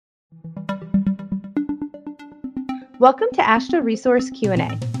Welcome to AASHTO Resource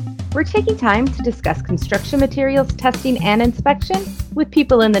Q&A. We're taking time to discuss construction materials testing and inspection with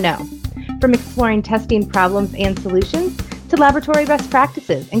people in the know, from exploring testing problems and solutions to laboratory best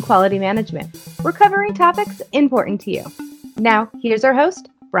practices and quality management. We're covering topics important to you. Now, here's our host,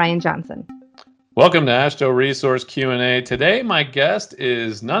 Brian Johnson. Welcome to AASHTO Resource Q&A. Today, my guest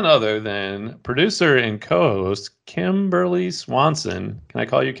is none other than producer and co-host Kimberly Swanson. Can I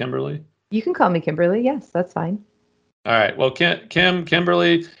call you Kimberly? You can call me Kimberly. Yes, that's fine. All right. Well,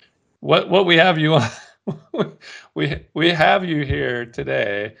 Kimberly, what we have you on, we have you here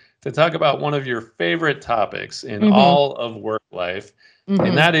today to talk about one of your favorite topics in all of work life,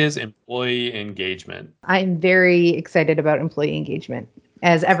 and that is employee engagement. I'm very excited about employee engagement,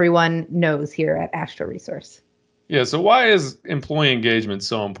 as everyone knows here at AASHTO Resource. Yeah. So why is employee engagement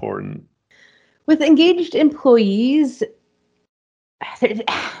so important? With engaged employees,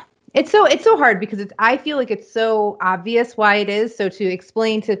 it's so hard because I feel like it's so obvious why it is. So to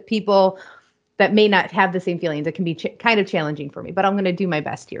explain to people that may not have the same feelings, it can be kind of challenging for me, but I'm going to do my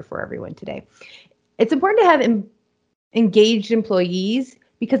best here for everyone today. It's important to have engaged employees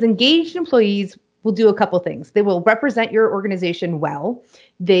because engaged employees will do a couple things. They will represent your organization well.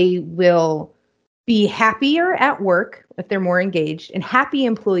 They will be happier at work if they're more engaged, and happy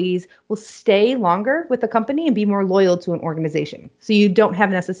employees will stay longer with the company and be more loyal to an organization. So you don't have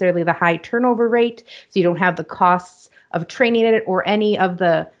necessarily the high turnover rate. So you don't have the costs of training it or any of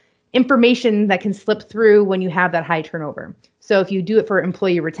the information that can slip through when you have that high turnover. So if you do it for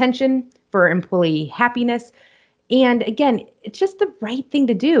employee retention, for employee happiness, and again, it's just the right thing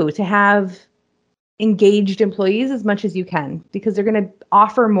to do to have engaged employees as much as you can, because they're going to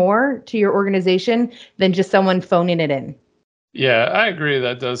offer more to your organization than just someone phoning it in. Yeah, I agree.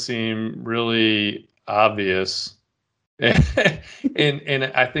 That does seem really obvious.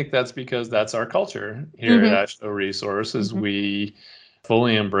 and I think that's because that's our culture here at AASHTO Resources. We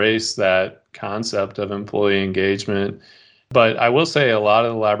fully embrace that concept of employee engagement. But I will say a lot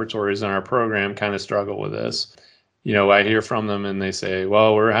of the laboratories in our program kind of struggle with this. You know, I hear from them and they say,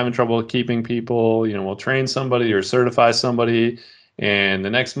 well, we're having trouble keeping people. You know, we'll train somebody or certify somebody, and the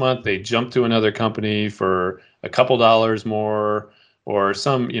next month they jump to another company for a couple dollars more, or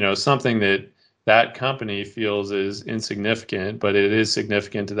something that company feels is insignificant, but it is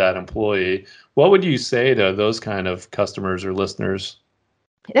significant to that employee. What would you say to those kind of customers or listeners?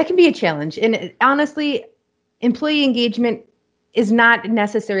 That can be a challenge. And honestly, employee engagement is not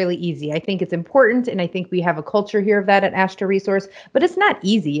necessarily easy. I think it's important, and I think we have a culture here of that at AASHTO Resource, but it's not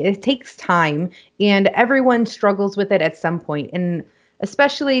easy. It takes time, and everyone struggles with it at some point. And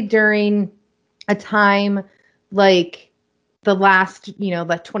especially during a time like the last,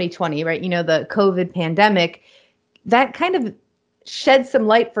 like 2020, right? The COVID pandemic, that kind of shed some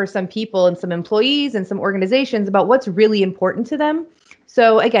light for some people and some employees and some organizations about what's really important to them.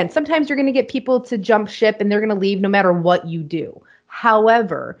 So again, sometimes you're going to get people to jump ship and they're going to leave no matter what you do.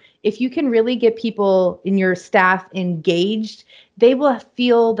 However, if you can really get people in your staff engaged, they will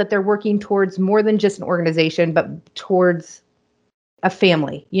feel that they're working towards more than just an organization, but towards a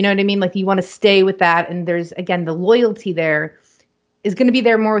family. You know what I mean? Like, you want to stay with that. And there's, again, the loyalty there is going to be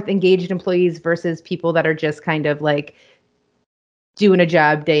there more with engaged employees versus people that are just kind of like doing a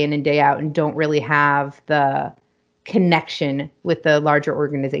job day in and day out and don't really have the connection with the larger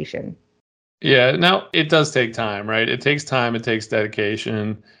organization. Yeah, now it does take time, right? It takes time, it takes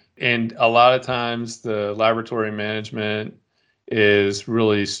dedication. And a lot of times the laboratory management is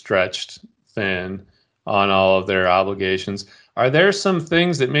really stretched thin on all of their obligations. Are there some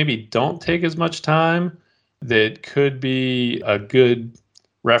things that maybe don't take as much time that could be a good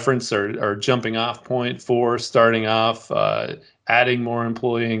reference or jumping off point for starting off, adding more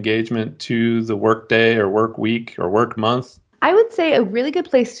employee engagement to the workday or work week or work month? I would say a really good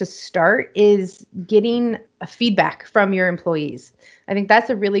place to start is getting a feedback from your employees. I think that's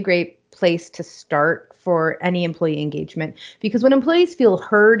a really great place to start for any employee engagement, because when employees feel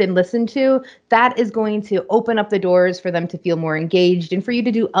heard and listened to, that is going to open up the doors for them to feel more engaged and for you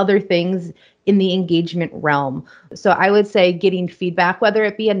to do other things in the engagement realm. So I would say getting feedback, whether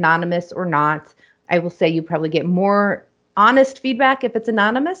it be anonymous or not. I will say you probably get more honest feedback if it's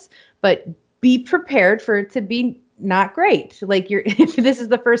anonymous, but be prepared for it to be not great. Like, if this is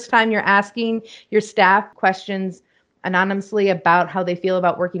the first time you're asking your staff questions anonymously about how they feel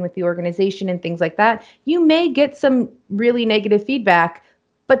about working with the organization and things like that, you may get some really negative feedback,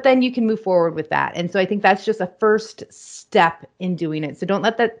 but then you can move forward with that. And so I think that's just a first step in doing it. So don't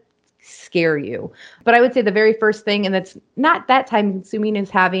let that scare you. But I would say the very first thing, and that's not that time consuming,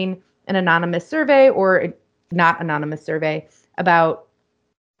 is having an anonymous survey or not anonymous survey about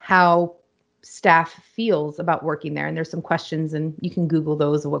how staff feels about working there. And there's some questions, and you can Google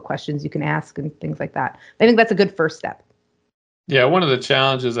those, of what questions you can ask and things like that. I think that's a good first step. Yeah, one of the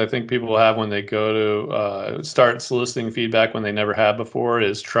challenges I think people have when they go to start soliciting feedback when they never have before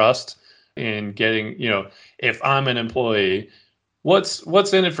is trust in getting, if I'm an employee,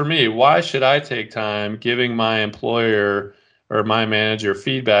 what's in it for me? Why should I take time giving my employer or my manager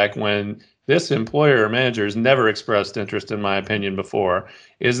feedback when this employer or manager has never expressed interest in my opinion before?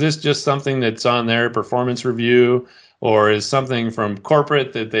 Is this just something that's on their performance review, or is something from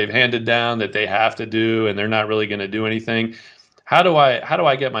corporate that they've handed down that they have to do and they're not really going to do anything? How do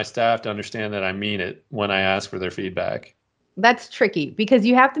I get my staff to understand that I mean it when I ask for their feedback? That's tricky because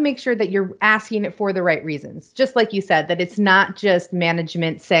you have to make sure that you're asking it for the right reasons. Just like you said, that it's not just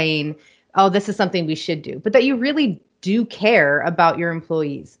management saying, oh, this is something we should do, but that you really do care about your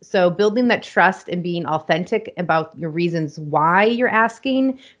employees. So building that trust and being authentic about your reasons why you're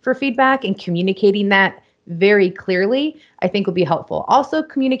asking for feedback and communicating that very clearly, I think will be helpful. Also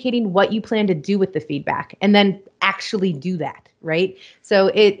communicating what you plan to do with the feedback and then actually do that, right? So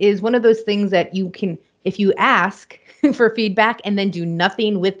it is one of those things that you can, if you ask for feedback and then do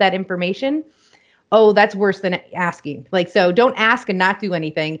nothing with that information, oh, that's worse than asking. Like, so don't ask and not do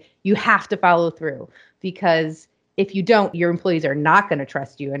anything. You have to follow through, because if you don't, your employees are not going to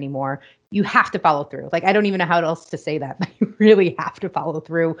trust you anymore. You have to follow through. Like, I don't even know how else to say that, but you really have to follow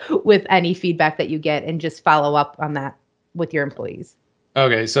through with any feedback that you get and just follow up on that with your employees.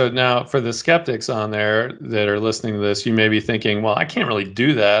 Okay, so now for the skeptics on there that are listening to this, you may be thinking, well, I can't really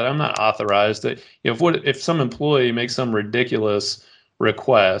do that. I'm not authorized to, if some employee makes some ridiculous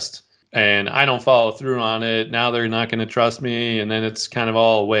request and I don't follow through on it, now they're not going to trust me, and then it's kind of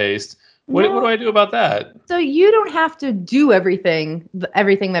all a waste. What do I do about that? So you don't have to do everything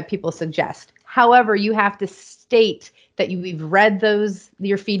that people suggest. However, you have to state that we've read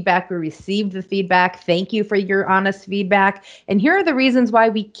your feedback, we received the feedback. Thank you for your honest feedback. And here are the reasons why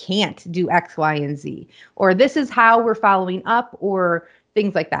we can't do X, Y, and Z. Or this is how we're following up, or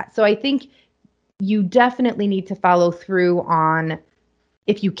things like that. So I think you definitely need to follow through on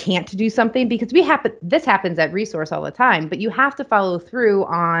if you can't do something, because this happens at Resource all the time, but you have to follow through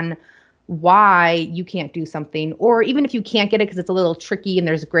on why you can't do something, or even if you can't get it because it's a little tricky and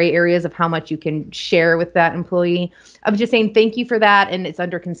there's gray areas of how much you can share with that employee, of just saying thank you for that and it's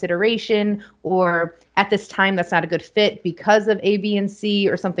under consideration, or at this time that's not a good fit because of A, B, and C,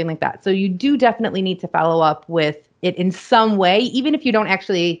 or something like that. So you do definitely need to follow up with it in some way, even if you don't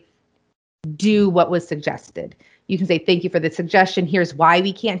actually do what was suggested. You can say thank you for the suggestion. Here's why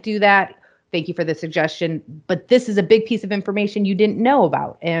we can't do that. Thank you for the suggestion, but this is a big piece of information you didn't know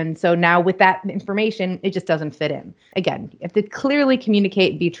about. And so now with that information, it just doesn't fit in. Again, you have to clearly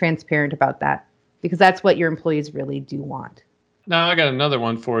communicate and be transparent about that, because that's what your employees really do want. Now, I got another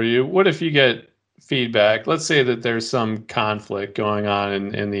one for you. What if you get feedback? Let's say that there's some conflict going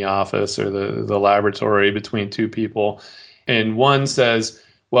on in the office or the laboratory between two people, and one says,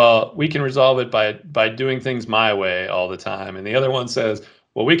 well, we can resolve it by doing things my way all the time. And the other one says,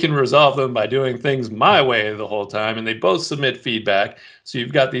 well, we can resolve them by doing things my way the whole time. And they both submit feedback. So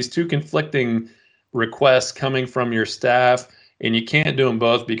you've got these two conflicting requests coming from your staff, and you can't do them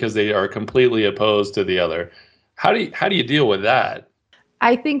both because they are completely opposed to the other. How do you deal with that?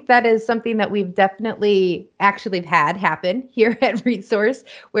 I think that is something that we've definitely actually had happen here at Resource,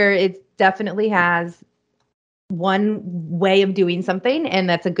 where it definitely has one way of doing something, and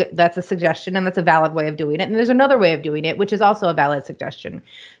that's a suggestion, and that's a valid way of doing it. And there's another way of doing it, which is also a valid suggestion.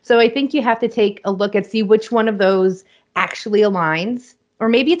 So I think you have to take a look and see which one of those actually aligns, or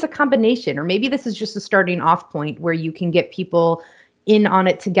maybe it's a combination, or maybe this is just a starting off point where you can get people in on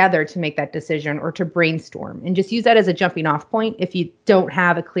it together to make that decision or to brainstorm, and just use that as a jumping off point if you don't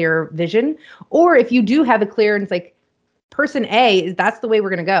have a clear vision. Or if you do have a clear, and it's like person A, that's the way we're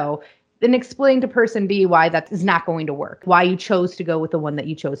going to go, then explain to person B why that is not going to work, why you chose to go with the one that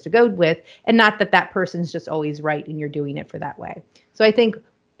you chose to go with, and not that that person's just always right and you're doing it for that way. So I think,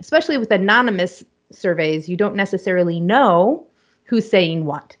 especially with anonymous surveys, you don't necessarily know who's saying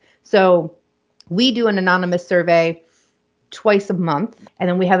what. So we do an anonymous survey twice a month, and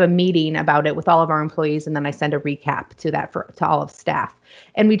then we have a meeting about it with all of our employees, and then I send a recap to all of staff.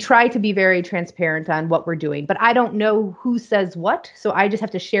 And we try to be very transparent on what we're doing, but I don't know who says what, so I just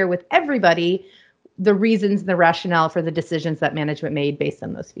have to share with everybody the reasons, the rationale for the decisions that management made based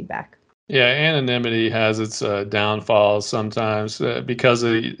on those feedback. Yeah, anonymity has its downfalls sometimes because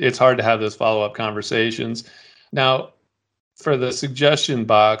it's hard to have those follow-up conversations. Now, for the suggestion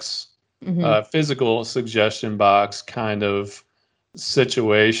box, physical suggestion box kind of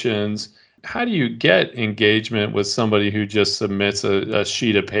situations, How do you get engagement with somebody who just submits a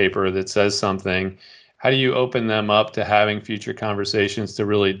sheet of paper that says something? How do you open them up to having future conversations to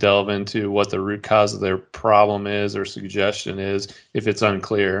really delve into what the root cause of their problem is or suggestion is if it's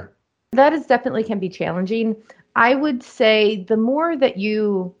unclear? That is definitely can be challenging. I would say the more that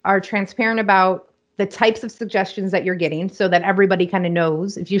you are transparent about the types of suggestions that you're getting so that everybody kind of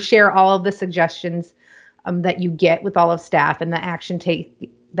knows, if you share all of the suggestions that you get with all of staff and the action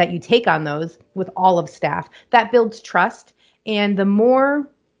that you take on those with all of staff, that builds trust. And the more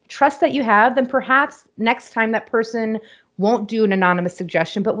trust that you have, then perhaps next time that person won't do an anonymous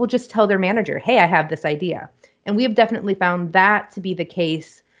suggestion, but will just tell their manager, hey, I have this idea. And we have definitely found that to be the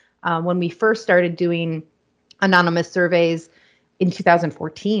case when we first started doing anonymous surveys in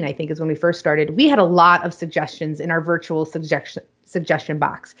 2014, I think is when we first started. We had a lot of suggestions in our virtual suggestion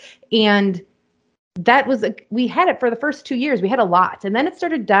box. And that was we had it for the first 2 years. We had a lot, and then it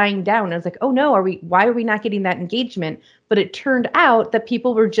started dying down. And I was like, oh no, why are we not getting that engagement? But it turned out that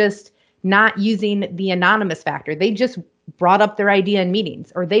people were just not using the anonymous factor. They just brought up their idea in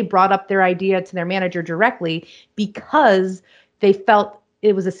meetings, or they brought up their idea to their manager directly because they felt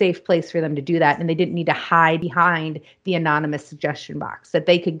it was a safe place for them to do that, and they didn't need to hide behind the anonymous suggestion box, that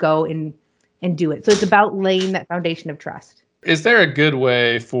they could go and do it. So it's about laying that foundation of trust. Is there a good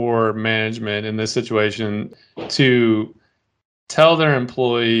way for management in this situation to tell their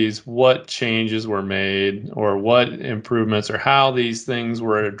employees what changes were made or what improvements or how these things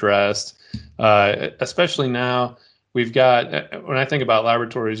were addressed? Especially now, we've got, when I think about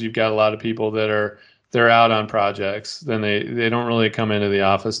laboratories, you've got a lot of people that they're out on projects. Then they don't really come into the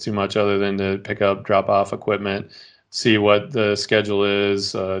office too much other than to pick up, drop off equipment, see what the schedule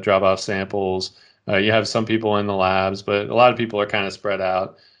is, drop off samples. You have some people in the labs, but a lot of people are kind of spread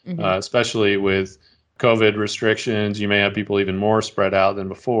out, especially with COVID restrictions. You may have people even more spread out than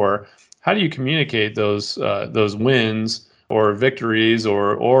before. How do you communicate those wins or victories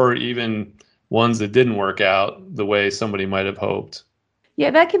or even ones that didn't work out the way somebody might have hoped?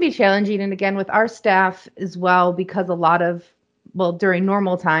 Yeah, that can be challenging. And again, with our staff as well, because during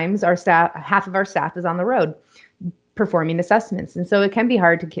normal times, half of our staff is on the road performing assessments. And so it can be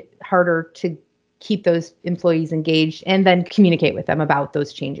harder to keep those employees engaged and then communicate with them about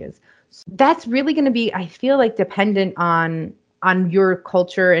those changes. So that's really going to be, I feel like, dependent on your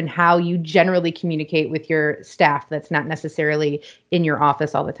culture and how you generally communicate with your staff that's not necessarily in your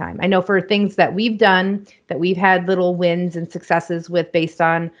office all the time. I know for things that we've done, that we've had little wins and successes with based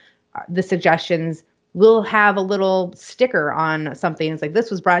on the suggestions, we'll have a little sticker on something. It's like, this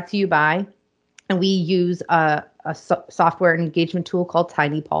was brought to you by, and we use a software and engagement tool called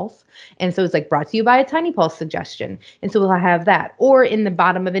Tiny Pulse. And so it's like, brought to you by a Tiny Pulse suggestion. And so we'll have that. Or in the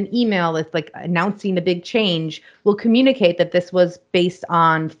bottom of an email, it's like announcing a big change, we'll communicate that this was based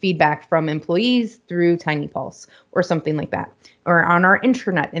on feedback from employees through Tiny Pulse or something like that. Or on our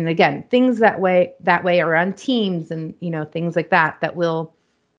intranet. And again, things that way are on Teams and, things like that will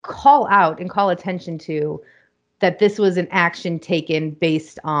call out and call attention to that this was an action taken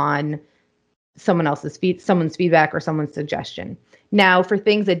based on someone's feedback or someone's suggestion. Now, for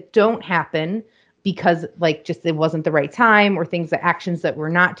things that don't happen because it wasn't the right time, or actions that we're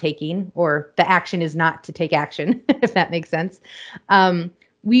not taking, or the action is not to take action, if that makes sense.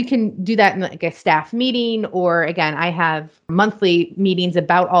 We can do that in a staff meeting, or again, I have monthly meetings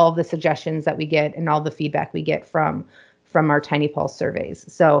about all of the suggestions that we get and all the feedback we get from our Tiny Pulse surveys.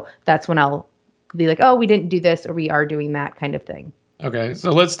 So that's when I'll be like, oh, we didn't do this, or we are doing that kind of thing. Okay, so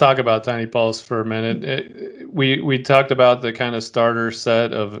let's talk about Tiny Pulse for a minute. We talked about the kind of starter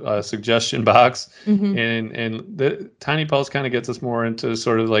set of suggestion box, and the Tiny Pulse kind of gets us more into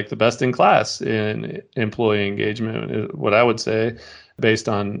sort of like the best in class in employee engagement, what I would say, based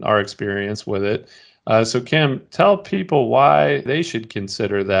on our experience with it. So Kim, tell people why they should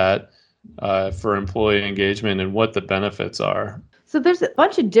consider that for employee engagement and what the benefits are. So there's a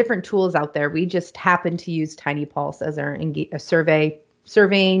bunch of different tools out there. We just happen to use Tiny Pulse as our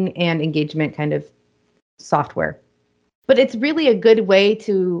surveying and engagement kind of software. But it's really a good way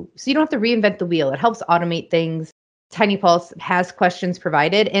so you don't have to reinvent the wheel. It helps automate things. Tiny Pulse has questions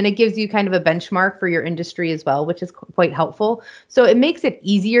provided, and it gives you kind of a benchmark for your industry as well, which is quite helpful. So it makes it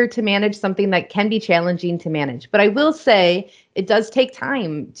easier to manage something that can be challenging to manage. But I will say it does take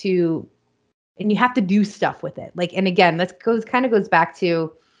time and you have to do stuff with it. And again, goes back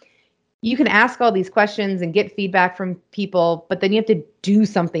to, you can ask all these questions and get feedback from people, but then you have to do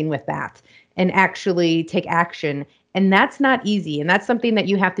something with that and actually take action. And that's not easy. And that's something that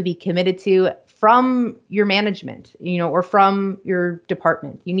you have to be committed to from your management, or from your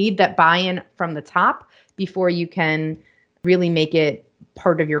department. You need that buy-in from the top before you can really make it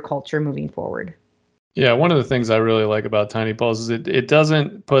part of your culture moving forward. Yeah, one of the things I really like about Tiny Pulse is it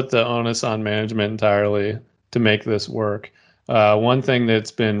doesn't put the onus on management entirely to make this work. One thing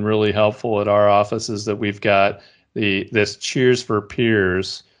that's been really helpful at our office is that we've got this Cheers for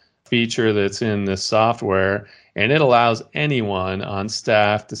Peers feature that's in this software, and it allows anyone on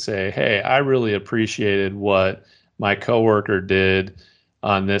staff to say, "Hey, I really appreciated what my coworker did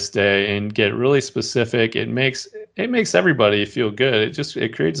on this day," and get really specific. It makes everybody feel good.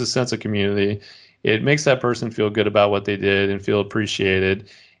 It creates a sense of community. It makes that person feel good about what they did and feel appreciated.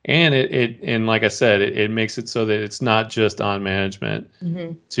 And and like I said, it makes it so that it's not just on management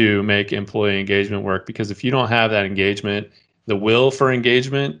to make employee engagement work. Because if you don't have that engagement, the will for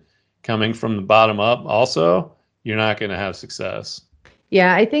engagement coming from the bottom up also, you're not going to have success.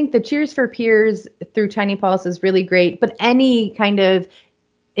 Yeah, I think the Cheers for Peers through Tiny Pulse is really great, but any kind of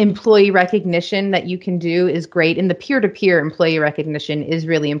employee recognition that you can do is great. And the peer-to-peer employee recognition is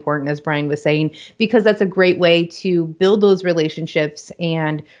really important, as Brian was saying, because that's a great way to build those relationships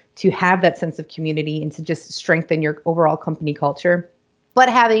and to have that sense of community and to just strengthen your overall company culture. But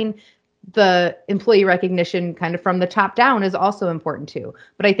having the employee recognition kind of from the top down is also important too.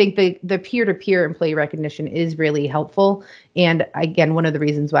 But I think the peer-to-peer employee recognition is really helpful. And again, one of the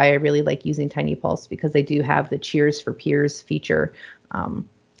reasons why I really like using Tiny Pulse, because they do have the Cheers for Peers feature.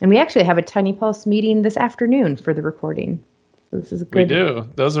 And we actually have a Tiny Pulse meeting this afternoon for the recording. So this is good. We do.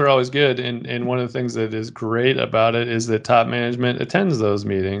 Those are always good. And one of the things that is great about it is that top management attends those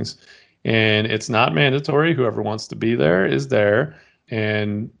meetings. And it's not mandatory. Whoever wants to be there is there.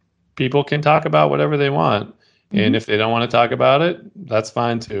 And people can talk about whatever they want. And if they don't want to talk about it, that's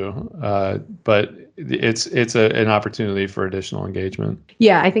fine too. But it's an opportunity for additional engagement.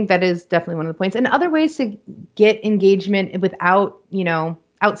 Yeah, I think that is definitely one of the points. And other ways to get engagement without,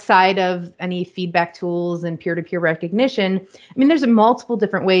 outside of any feedback tools and peer-to-peer recognition. I mean, there's multiple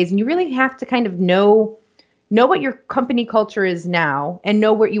different ways, and you really have to kind of know what your company culture is now and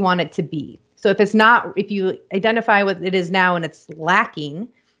know what you want it to be. So if you identify what it is now and it's lacking,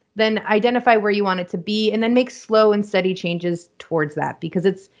 then identify where you want it to be and then make slow and steady changes towards that, because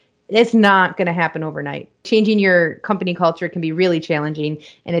it's not going to happen overnight. Changing your company culture can be really challenging,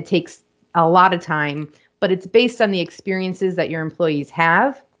 and it takes a lot of time, but it's based on the experiences that your employees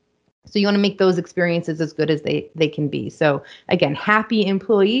have. So you want to make those experiences as good as they can be. So again, happy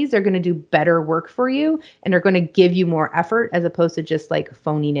employees are going to do better work for you and are going to give you more effort as opposed to just like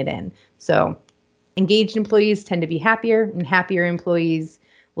phoning it in. So engaged employees tend to be happier, and happier employees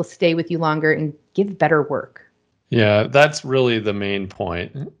will stay with you longer and give better work. Yeah, that's really the main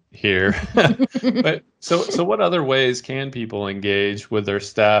point here. But so what other ways can people engage with their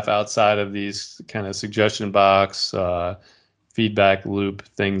staff outside of these kind of suggestion box, feedback loop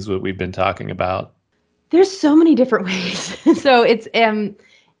things that we've been talking about? There's so many different ways. So it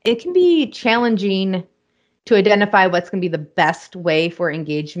can be challenging to identify what's going to be the best way for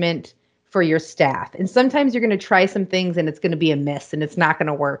engagement for your staff. And sometimes you're going to try some things and it's going to be a miss and it's not going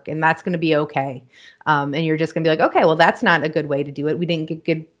to work, and that's going to be okay. And you're just going to be like, okay, well, that's not a good way to do it. We didn't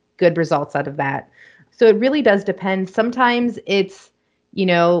get good results out of that. So it really does depend. Sometimes it's,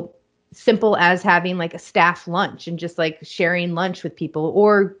 simple as having like a staff lunch and just like sharing lunch with people,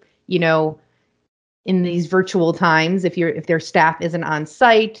 or, in these virtual times, if their staff isn't on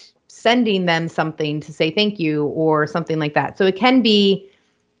site, sending them something to say thank you or something like that. So it can be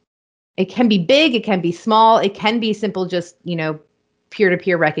big, it can be small, it can be simple, just,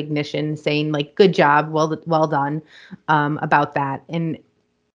 peer-to-peer recognition, saying like, good job, well done, about that. And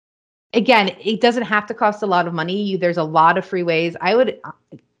again, it doesn't have to cost a lot of money. There's a lot of free ways. I would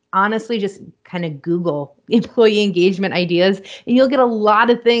honestly just kind of Google employee engagement ideas, and you'll get a lot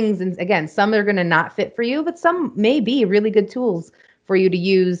of things. And again, some are going to not fit for you, but some may be really good tools for you to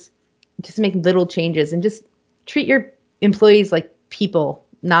use, just make little changes and just treat your employees like people,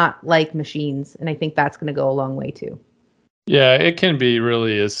 not like machines. And I think that's going to go a long way too. Yeah, it can be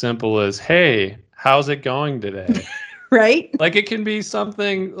really as simple as, hey, how's it going today? Right? Like it can be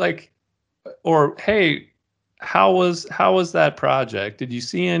something like, or hey, how was that project? Did you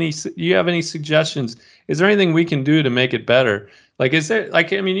see you have any suggestions? Is there anything we can do to make it better? Like, is there,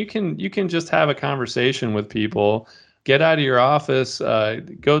 like, I mean, you can just have a conversation with people, get out of your office,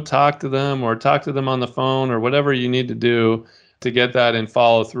 go talk to them, or talk to them on the phone, or whatever you need to do to get that and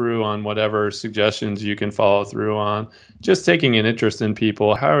follow through on whatever suggestions you can follow through on. Just taking an interest in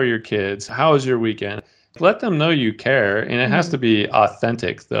people. How are your kids? How was your weekend? Let them know you care. And it has to be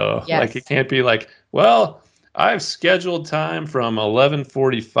authentic though. Yes. Like it can't be like, well, I've scheduled time from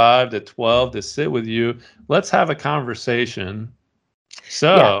 11:45 to 12 to sit with you. Let's have a conversation.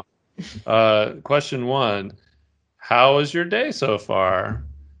 So, question 1, how was your day so far?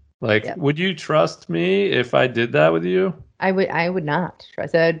 Like, Yep. Would you trust me if I did that with you? I would not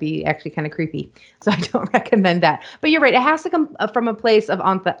trust. That would be actually kind of creepy. So I don't recommend that. But you're right. It has to come from a place of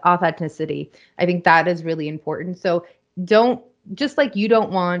authenticity. I think that is really important. So just like you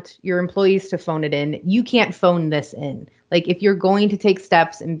don't want your employees to phone it in, you can't phone this in. Like if you're going to take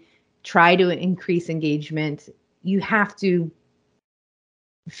steps and try to increase engagement, you have to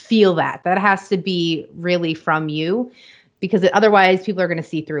feel that. That has to be really from you, because otherwise people are going to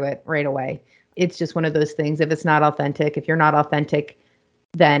see through it right away. It's just one of those things. If it's not authentic, if you're not authentic,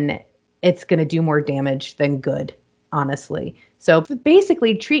 then it's going to do more damage than good, honestly. So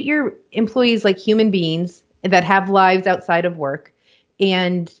basically treat your employees like human beings that have lives outside of work,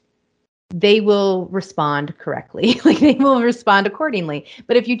 and they will respond correctly. Like they will respond accordingly.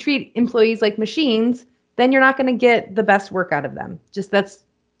 But if you treat employees like machines, then you're not going to get the best work out of them. It's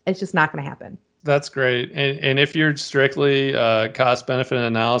just not going to happen. That's great. And if you're strictly a cost benefit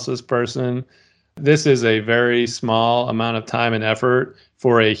analysis person, this is a very small amount of time and effort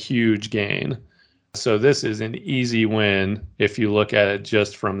for a huge gain. So this is an easy win if you look at it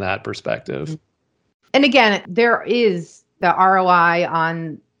just from that perspective. And again, there is the ROI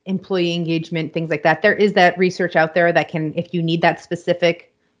on employee engagement, things like that. There is that research out there that can, if you need that specific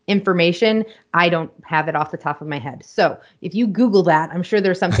information, I don't have it off the top of my head. So if you Google that, I'm sure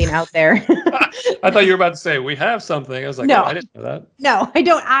there's something out there. I thought you were about to say we have something. I was like, no, I didn't know that. No, I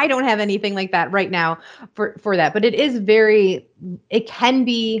don't have anything like that right now for that. But it can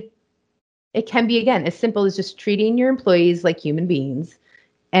be again, as simple as just treating your employees like human beings.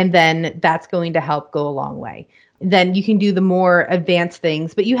 And then that's going to help go a long way. Then you can do the more advanced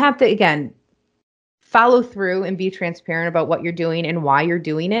things, but you have to, again, follow through and be transparent about what you're doing and why you're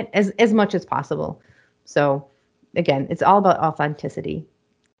doing it as much as possible. So again, it's all about authenticity,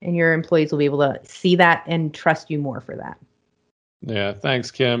 and your employees will be able to see that and trust you more for that. Yeah, thanks,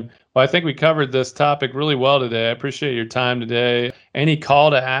 Kim. Well, I think we covered this topic really well today. I appreciate your time today. Any call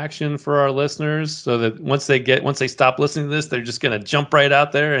to action for our listeners so that once they stop listening to this, they're just going to jump right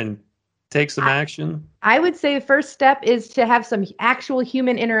out there and take some action? I would say the first step is to have some actual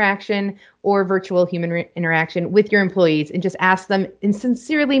human interaction or virtual human interaction with your employees, and just ask them and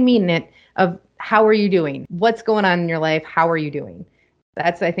sincerely mean it of how are you doing? What's going on in your life? How are you doing?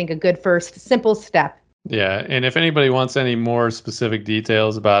 That's, I think, a good first simple step. Yeah. And if anybody wants any more specific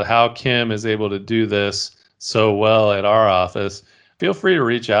details about how Kim is able to do this so well at our office, feel free to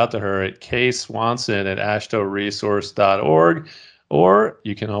reach out to her at kswanson@ashtoresource.org. Or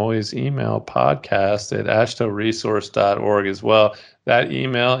you can always email podcast@ashtoresource.org as well. That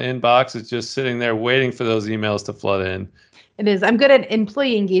email inbox is just sitting there waiting for those emails to flood in. It is. I'm good at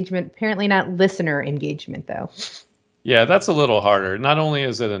employee engagement, apparently not listener engagement, though. Yeah, that's a little harder. Not only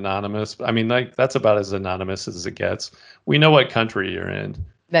is it anonymous, I mean, like that's about as anonymous as it gets. We know what country you're in.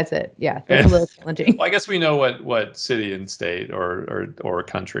 That's it. Yeah, that's a little challenging. Well, I guess we know what city and state or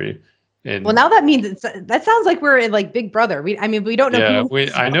country. Well, now that means that sounds like we're in like Big Brother. We don't know. Yeah,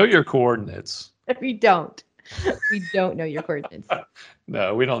 I know your coordinates. We don't. We don't know your coordinates.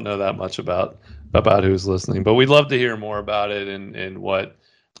 No, we don't know that much about who's listening, but we'd love to hear more about it and what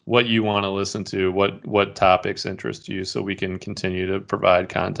you want to listen to, what topics interest you, so we can continue to provide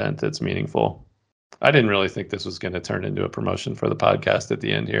content that's meaningful. I didn't really think this was going to turn into a promotion for the podcast at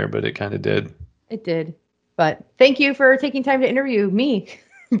the end here, but it kind of did. It did. But thank you for taking time to interview me.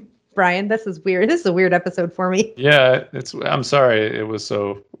 Brian, this is weird. This is a weird episode for me. Yeah, I'm sorry it was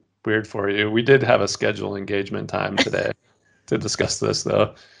so weird for you. We did have a scheduled engagement time today to discuss this,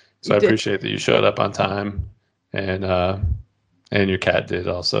 though. So I appreciate that you showed up on time, and your cat did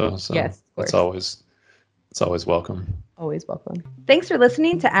also. So yes, of course. It's always welcome. Always welcome. Thanks for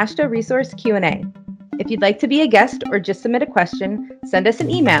listening to AASHTO Resource Q&A. If you'd like to be a guest or just submit a question, send us an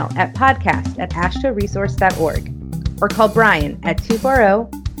email at podcast@ashtoresource.org or call Brian at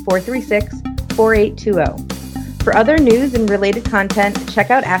 240-436-4820. For other news and related content, check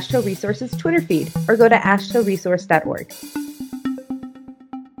out AASHTO Resource's Twitter feed or go to ashtoresource.org.